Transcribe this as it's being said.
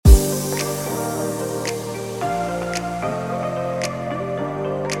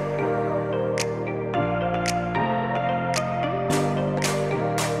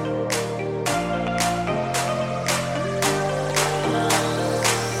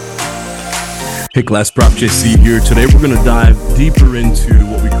Hey class, Prop JC here. Today we're going to dive deeper into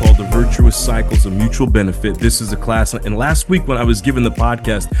what we call the virtuous cycles of mutual benefit. This is a class, and last week when I was given the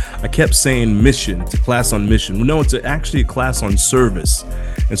podcast, I kept saying mission. It's a class on mission. No, it's actually a class on service.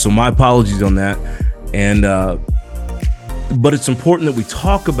 And so my apologies on that. And but it's important that we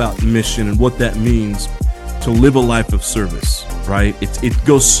talk about mission and what that means to live a life of service, right? It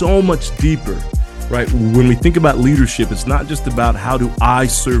goes so much deeper. Right? When we think about leadership, it's not just about how do I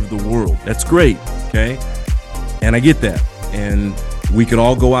serve the world. That's great, okay? And I get that. And we could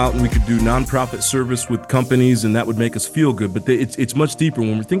all go out and we could do nonprofit service with companies and that would make us feel good. But it's much deeper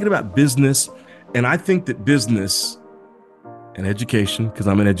when we're thinking about business. And I think that business and education, because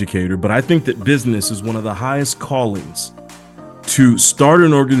I'm an educator, but I think that business is one of the highest callings to start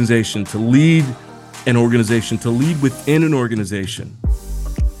an organization, to lead an organization, to lead within an organization.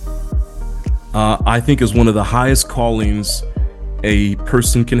 I think is one of the highest callings a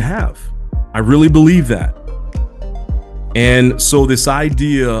person can have. I really believe that. And so this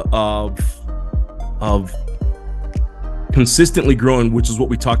idea of consistently growing, which is what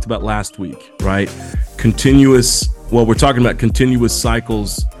we talked about last week, right? We're talking about continuous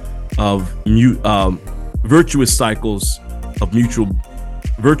cycles of virtuous cycles of mutual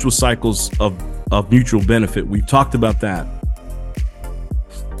benefit. We've talked about that.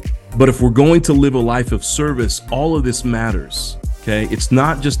 But if we're going to live a life of service, all of this matters, okay? It's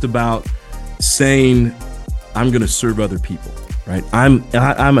not just about saying, I'm going to serve other people, right?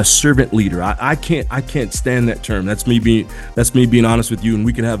 I'm a servant leader. I can't stand that term. That's me being honest with you, and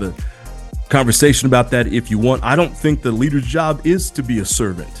we can have a conversation about that if you want. I don't think the leader's job is to be a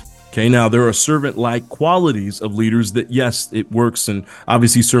servant. Okay, now there are servant-like qualities of leaders that, yes, it works, and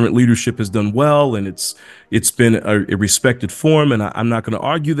obviously servant leadership has done well, and it's been a respected form, and I'm not going to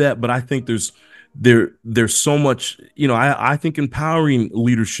argue that, but I think there's so much, I think empowering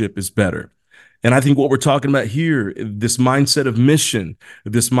leadership is better. And I think what we're talking about here, this mindset of mission,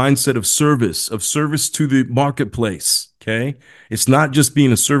 this mindset of service to the marketplace, okay? It's not just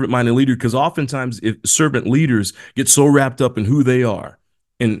being a servant-minded leader, because oftentimes servant leaders get so wrapped up in who they are,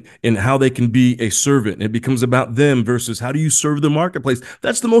 and how they can be a servant. It becomes about them versus how do you serve the marketplace.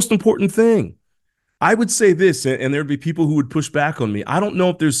 That's the most important thing. I would say this, and there'd be people who would push back on me. I don't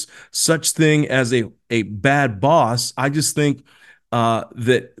know if there's such thing as a bad boss. I just think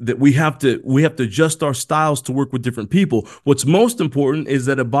that we have to adjust our styles to work with different people. What's most important is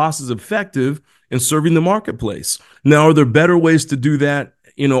that a boss is effective in serving the marketplace. Now, are there better ways to do that?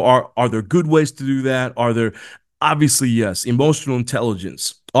 Are there good ways to do that? Are there Obviously, yes. Emotional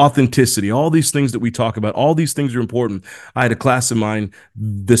intelligence, authenticity, all these things that we talk about, all these things are important. I had a class of mine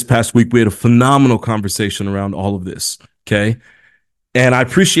this past week. We had a phenomenal conversation around all of this, okay? And I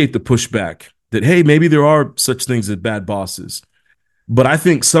appreciate the pushback that, hey, maybe there are such things as bad bosses. But I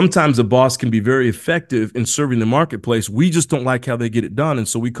think sometimes a boss can be very effective in serving the marketplace. We just don't like how they get it done, and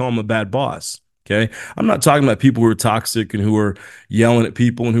so we call them a bad boss. Okay, I'm not talking about people who are toxic and who are yelling at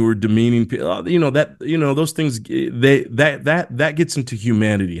people and who are demeaning people. Those things. That gets into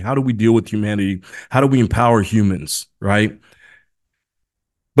humanity. How do we deal with humanity? How do we empower humans? Right.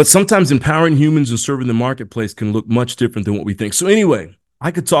 But sometimes empowering humans and serving the marketplace can look much different than what we think. So anyway, I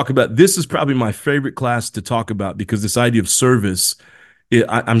could talk about this. Is probably my favorite class to talk about because this idea of service.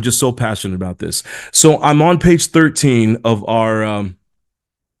 I'm just so passionate about this. So I'm on page 13 of our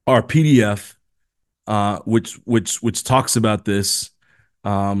PDF. Which talks about this.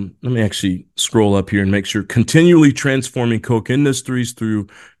 Let me actually scroll up here and make sure. Continually transforming Koch Industries through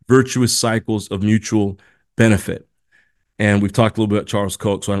virtuous cycles of mutual benefit. And we've talked a little bit about Charles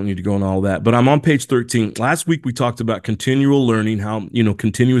Koch, so I don't need to go into all that. But I'm on page 13. Last week, we talked about continual learning,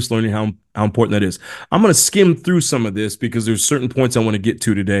 continuous learning, how important that is. I'm going to skim through some of this because there's certain points I want to get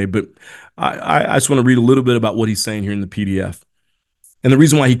to today. But I just want to read a little bit about what he's saying here in the PDF. And the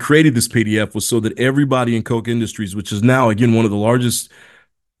reason why he created this PDF was so that everybody in Koch Industries, which is now, again, one of the largest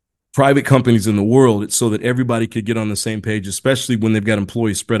private companies in the world, it's so that everybody could get on the same page, especially when they've got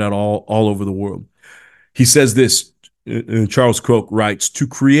employees spread out all over the world. He says this, Charles Koch writes, to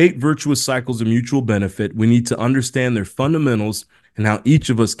create virtuous cycles of mutual benefit, we need to understand their fundamentals and how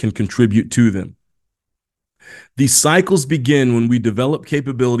each of us can contribute to them. These cycles begin when we develop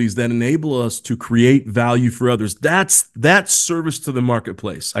capabilities that enable us to create value for others. That's service to the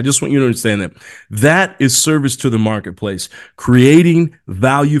marketplace. I just want you to understand that. That is service to the marketplace, creating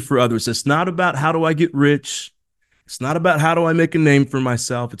value for others. It's not about how do I get rich. It's not about how do I make a name for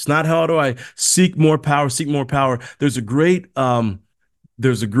myself. It's not how do I seek more power. There's a great show on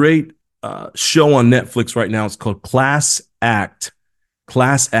Netflix right now. It's called Class Act.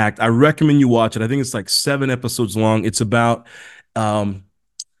 I recommend you watch it. I think it's like 7 episodes long. It's about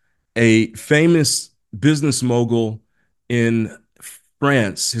a famous business mogul in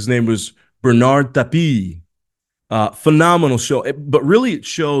France. His name was Bernard Tapie. Phenomenal show, but really it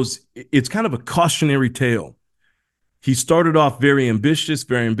shows it's kind of a cautionary tale. He started off very ambitious,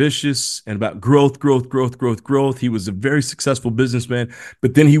 and about growth, growth, growth, growth, growth. He was a very successful businessman,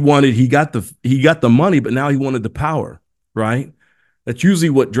 but then he got the money, but now he wanted the power, right? That's usually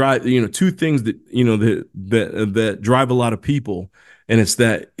what drive, two things that that drive a lot of people, and it's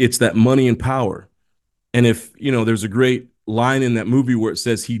that money and power. And if there's a great line in that movie where it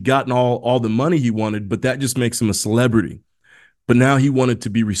says he'd gotten all the money he wanted, but that just makes him a celebrity. But now he wanted to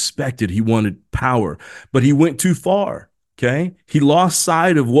be respected. He wanted power, but he went too far. Okay. He lost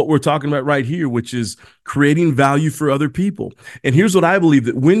sight of what we're talking about right here, which is creating value for other people. And here's what I believe,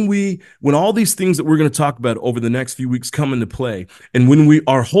 that when all these things that we're going to talk about over the next few weeks come into play, and when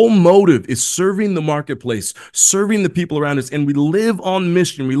our whole motive is serving the marketplace, serving the people around us, and we live on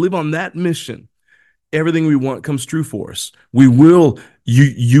mission, we live on that mission, everything we want comes true for us. You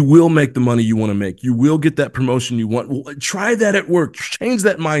will make the money you want to make. You will get that promotion you want. Well, try that at work. Change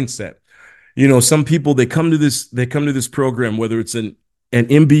that mindset. Some people, they come to this program, whether it's an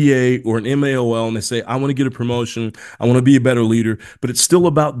MBA or an MAOL, and they say, I want to get a promotion. I want to be a better leader, but it's still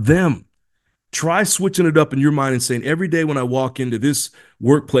about them. Try switching it up in your mind and saying, every day when I walk into this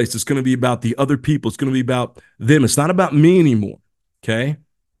workplace, it's going to be about the other people. It's going to be about them. It's not about me anymore. Okay.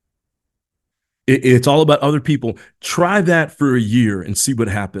 It's all about other people. Try that for a year and see what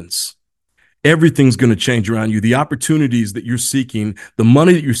happens. Everything's going to change around you. The opportunities that you're seeking, the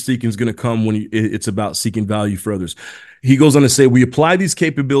money that you're seeking is going to come when it's about seeking value for others. He goes on to say, we apply these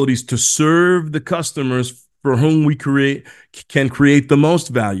capabilities to serve the customers for whom we can create the most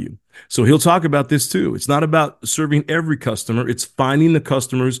value. So he'll talk about this too. It's not about serving every customer. It's finding the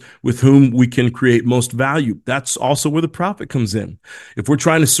customers with whom we can create most value. That's also where the profit comes in. If we're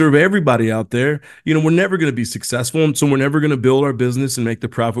trying to serve everybody out there, we're never going to be successful. And so we're never going to build our business and make the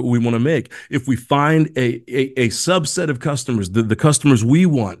profit we want to make. If we find a subset of customers, the customers we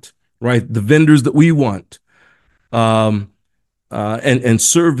want, right? The vendors that we want, and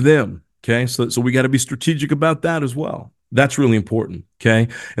serve them. Okay. So we got to be strategic about that as well. That's really important. Okay.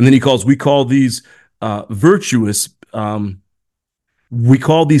 And then we call these virtuous. We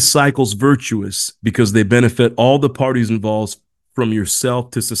call these cycles virtuous because they benefit all the parties involved, from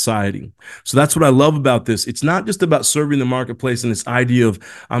yourself to society. So that's what I love about this. It's not just about serving the marketplace and this idea of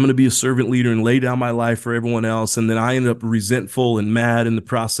I'm going to be a servant leader and lay down my life for everyone else, and then I end up resentful and mad in the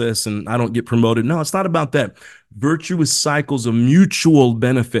process and I don't get promoted. No, it's not about that. Virtuous cycles of mutual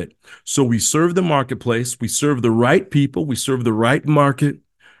benefit. So we serve the marketplace, we serve the right people, we serve the right market,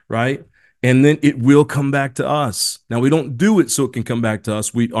 right? And then it will come back to us. Now, we don't do it so it can come back to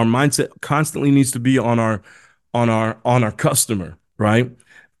us. Our mindset constantly needs to be on our customer, right?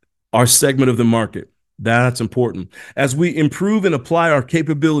 Our segment of the market. That's important. As we improve and apply our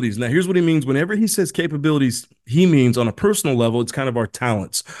capabilities. Now, here's what he means. Whenever he says capabilities, he means on a personal level, it's kind of our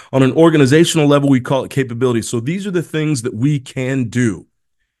talents. On an organizational level, we call it capabilities. So these are the things that we can do.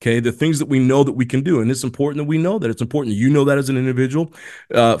 Okay, the things that we know that we can do. And it's important that we know that. It's important that you know that as an individual.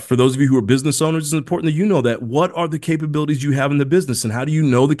 For those of you who are business owners, it's important that you know that. What are the capabilities you have in the business? And how do you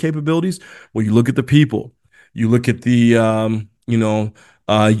know the capabilities? Well, you look at the people. You look at the,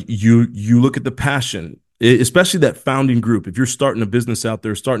 you look at the passion, especially that founding group. If you're starting a business out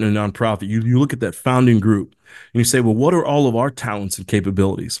there, starting a nonprofit, you look at that founding group and you say, well, what are all of our talents and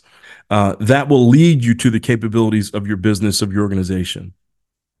capabilities? That will lead you to the capabilities of your business, of your organization.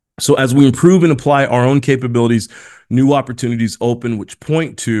 So as we improve and apply our own capabilities, new opportunities open, which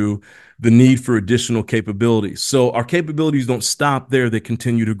point to the need for additional capabilities. So our capabilities don't stop there. They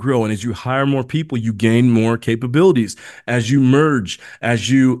continue to grow. And as you hire more people, you gain more capabilities. As you merge, as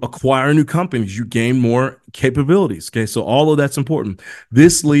you acquire new companies, you gain more capabilities. Okay. So all of that's important.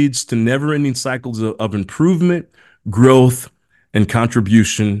 This leads to never-ending cycles of improvement, growth, and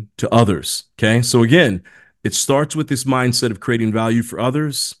contribution to others. Okay. So again, it starts with this mindset of creating value for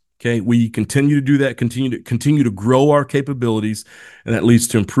others. Okay, we continue to do that, continue to grow our capabilities, and that leads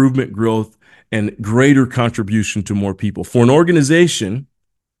to improvement, growth, and greater contribution to more people. For an organization,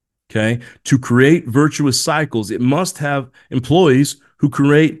 okay, to create virtuous cycles, it must have employees who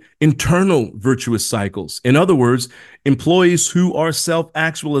create internal virtuous cycles. In other words, employees who are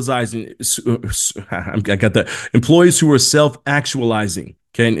self-actualizing. I got that. Employees who are self-actualizing.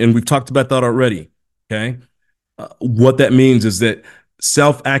 Okay, and we've talked about that already. Okay, what that means is that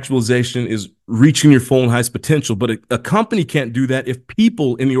self-actualization is reaching your full and highest potential, but a company can't do that if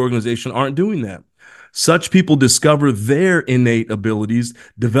people in the organization aren't doing that. Such people discover their innate abilities,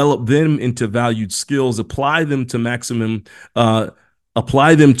 develop them into valued skills, apply them to maximum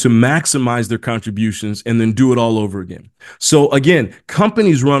apply them to maximize their contributions, and then do it all over again. So again,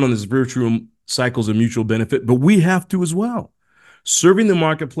 companies run on this virtual cycles of mutual benefit, but we have to as well. Serving the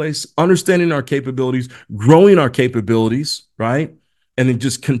marketplace, understanding our capabilities, growing our capabilities, right? And then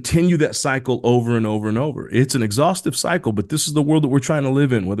just continue that cycle over and over and over. It's an exhaustive cycle, but this is the world that we're trying to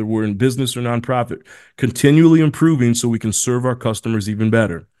live in, whether we're in business or nonprofit, continually improving so we can serve our customers even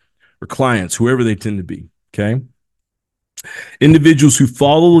better, or clients, whoever they tend to be. Okay. Individuals who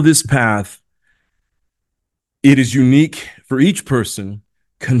follow this path, it is unique for each person.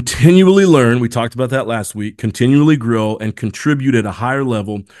 Continually learn, we talked about that last week, continually grow and contribute at a higher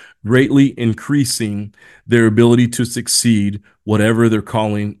level, greatly increasing their ability to succeed, whatever their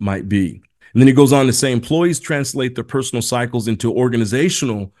calling might be. And then he goes on to say employees translate their personal cycles into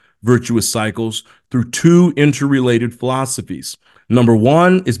organizational virtuous cycles through two interrelated philosophies. Number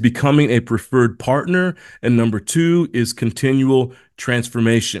one is becoming a preferred partner, and number two is continual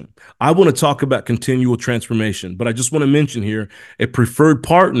transformation. I want to talk about continual transformation, but I just want to mention here a preferred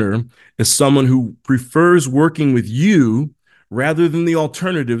partner is someone who prefers working with you rather than the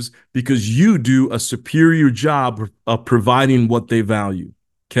alternatives because you do a superior job of providing what they value.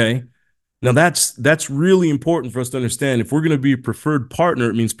 Okay. Now that's really important for us to understand. If we're going to be a preferred partner,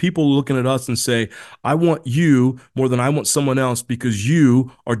 it means people looking at us and say, I want you more than I want someone else because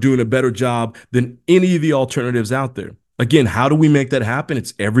you are doing a better job than any of the alternatives out there. Again, how do we make that happen?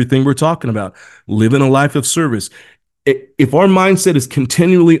 It's everything we're talking about. Living a life of service. If our mindset is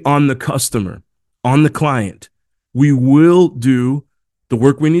continually on the customer, on the client, we will do the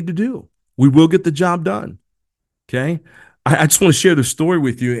work we need to do. We will get the job done. Okay. I just want to share the story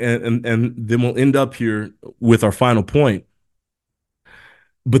with you, and then we'll end up here with our final point.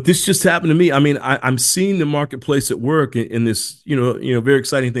 But this just happened to me. I mean, I'm seeing the marketplace at work in this, very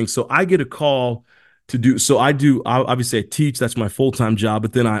exciting thing. So I get a call to do. So obviously I teach. That's my full-time job.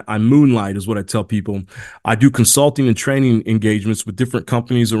 But then I moonlight is what I tell people. I do consulting and training engagements with different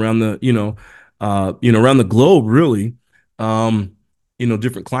companies around around the globe, really.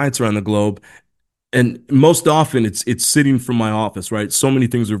 Different clients around the globe. And most often it's sitting from my office, right? So many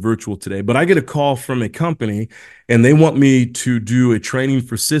things are virtual today, but I get a call from a company and they want me to do a training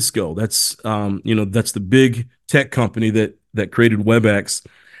for Cisco. That's the big tech company that created WebEx.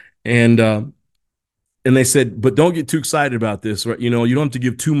 And they said, but don't get too excited about this, right? You don't have to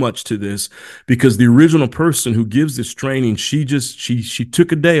give too much to this because the original person who gives this training, she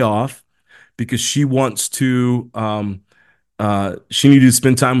took a day off because she wants to, she needed to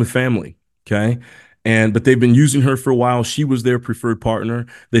spend time with family. Okay. But they've been using her for a while. She was their preferred partner.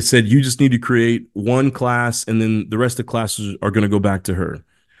 They said, you just need to create one class and then the rest of the classes are going to go back to her.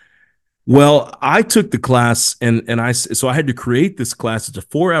 Well, I took the class so I had to create this class. It's a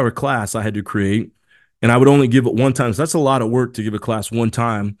 4-hour class I had to create. And I would only give it one time. So that's a lot of work to give a class one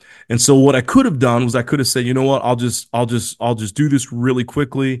time. And so what I could have done was I could have said, you know what, I'll just do this really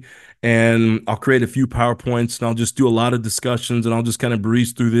quickly and I'll create a few PowerPoints and I'll just do a lot of discussions and I'll just kind of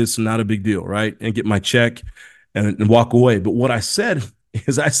breeze through this and not a big deal, right? And get my check and walk away. But what I said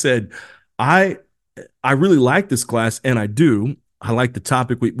is I really like this class and I do. I like the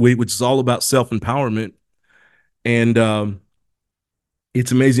topic, which is all about self-empowerment. And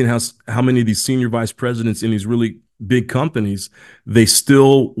it's amazing how many of these senior vice presidents in these really big companies, they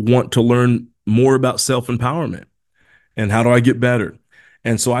still want to learn more about self-empowerment and how do I get better.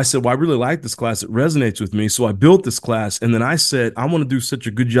 And so I said, well, I really like this class. It resonates with me. So I built this class. And then I said, I want to do such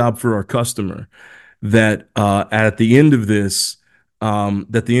a good job for our customer that at the end of this,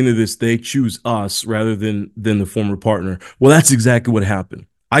 they choose us rather than the former partner. Well, that's exactly what happened.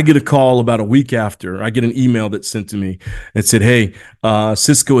 I get a call about a week after. I get an email that's sent to me and said, hey,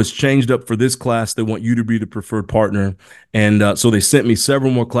 Cisco has changed up for this class. They want you to be the preferred partner. And so they sent me several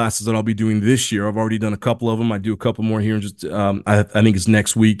more classes that I'll be doing this year. I've already done a couple of them. I do a couple more here in just, I think it's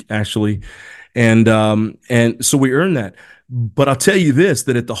next week, actually. And so we earned that. But I'll tell you this,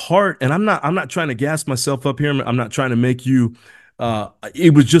 that at the heart, and I'm not trying to gas myself up here. I'm not trying to make you,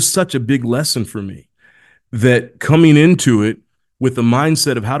 it was just such a big lesson for me that coming into it, with the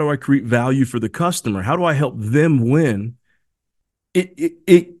mindset of how do I create value for the customer? How do I help them win?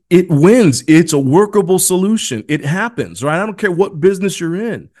 It wins. It's a workable solution. It happens, right? I don't care what business you're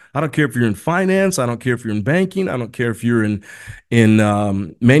in. I don't care if you're in finance. I don't care if you're in banking. I don't care if you're in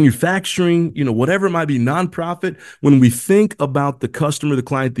manufacturing, whatever it might be, nonprofit. When we think about the customer, the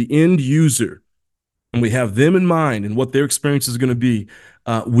client, the end user, and we have them in mind and what their experience is going to be,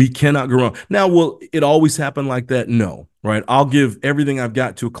 we cannot go wrong. Now, will it always happen like that? No, right? I'll give everything I've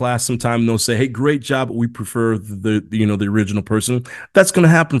got to a class sometime and they'll say, hey, great job, but we prefer the original person. That's going to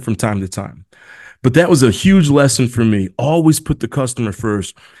happen from time to time. But that was a huge lesson for me. Always put the customer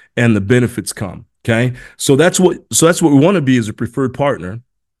first and the benefits come. Okay. So that's what we want to be as a preferred partner.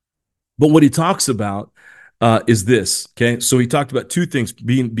 But what he talks about is this. Okay. So he talked about two things: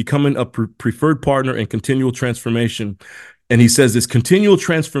 becoming a preferred partner and continual transformation. And he says this continual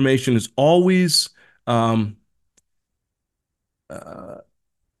transformation um, uh,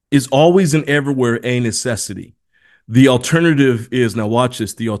 is always and everywhere a necessity. The alternative is, now watch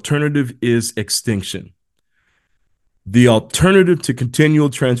this, the alternative is extinction. The alternative to continual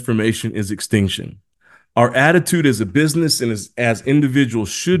transformation is extinction. Our attitude as a business and as individuals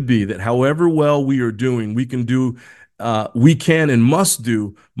should be that however well we are doing, we can and must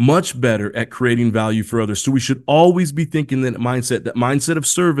do much better at creating value for others. So we should always be thinking that mindset of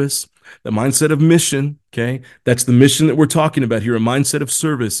service, the mindset of mission. Okay. That's the mission that we're talking about here. A mindset of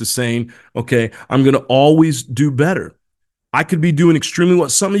service is saying, okay, I'm going to always do better. I could be doing extremely well.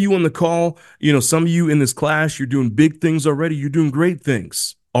 Some of you on the call, some of you in this class, you're doing big things already. You're doing great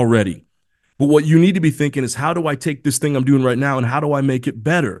things already. But what you need to be thinking is, how do I take this thing I'm doing right now and how do I make it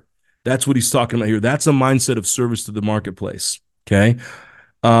better? That's what he's talking about here. That's a mindset of service to the marketplace. Okay.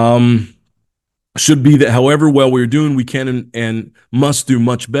 Should be that however well we're doing, we can and must do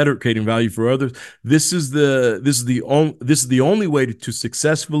much better at creating value for others. This is the only way to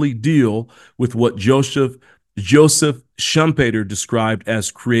successfully deal with what Joseph Schumpeter described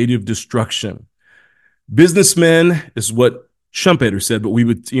as creative destruction. Businessmen is what Schumpeter said, but we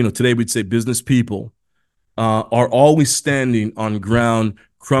would, today we'd say business people are always standing on ground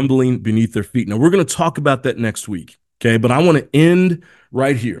crumbling beneath their feet. Now, we're going to talk about that next week, okay? But I want to end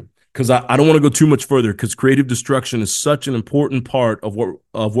right here because I don't want to go too much further, because creative destruction is such an important part of what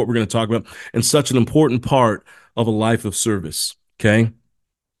we're going to talk about, and such an important part of a life of service, okay?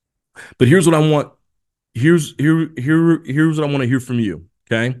 But here's what I want. Here's what I want to hear from you,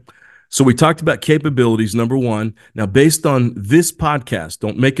 okay? So we talked about capabilities, number one. Now, based on this podcast,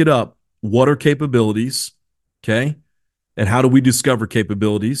 don't make it up. What are capabilities? Okay. And how do we discover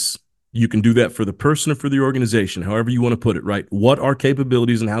capabilities? You can do that for the person or for the organization, however you want to put it, right? What are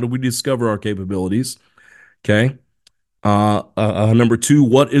capabilities and how do we discover our capabilities? Okay. Number two,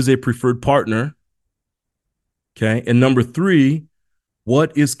 what is a preferred partner? Okay. And number three,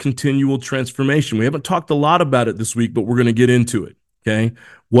 what is continual transformation? We haven't talked a lot about it this week, but we're going to get into it. Okay.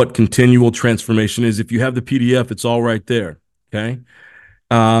 What continual transformation is. If you have the PDF, it's all right there. Okay.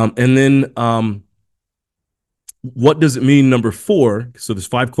 And then what does it mean? Number four. So there's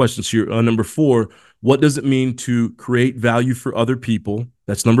 5 questions here. Number four, what does it mean to create value for other people?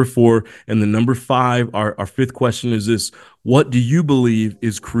 That's number 4. And then number 5, our 5th question is this: what do you believe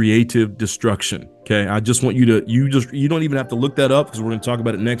is creative destruction? Okay. I just want you to, you don't even have to look that up because we're going to talk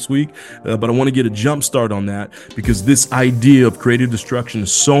about it next week. But I want to get a jump start on that because this idea of creative destruction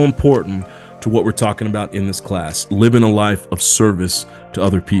is so important to what we're talking about in this class, living a life of service to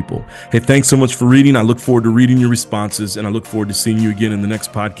other people. Hey, thanks so much for reading. I look forward to reading your responses, and I look forward to seeing you again in the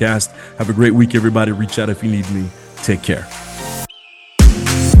next podcast. Have a great week, everybody. Reach out if you need me. Take care.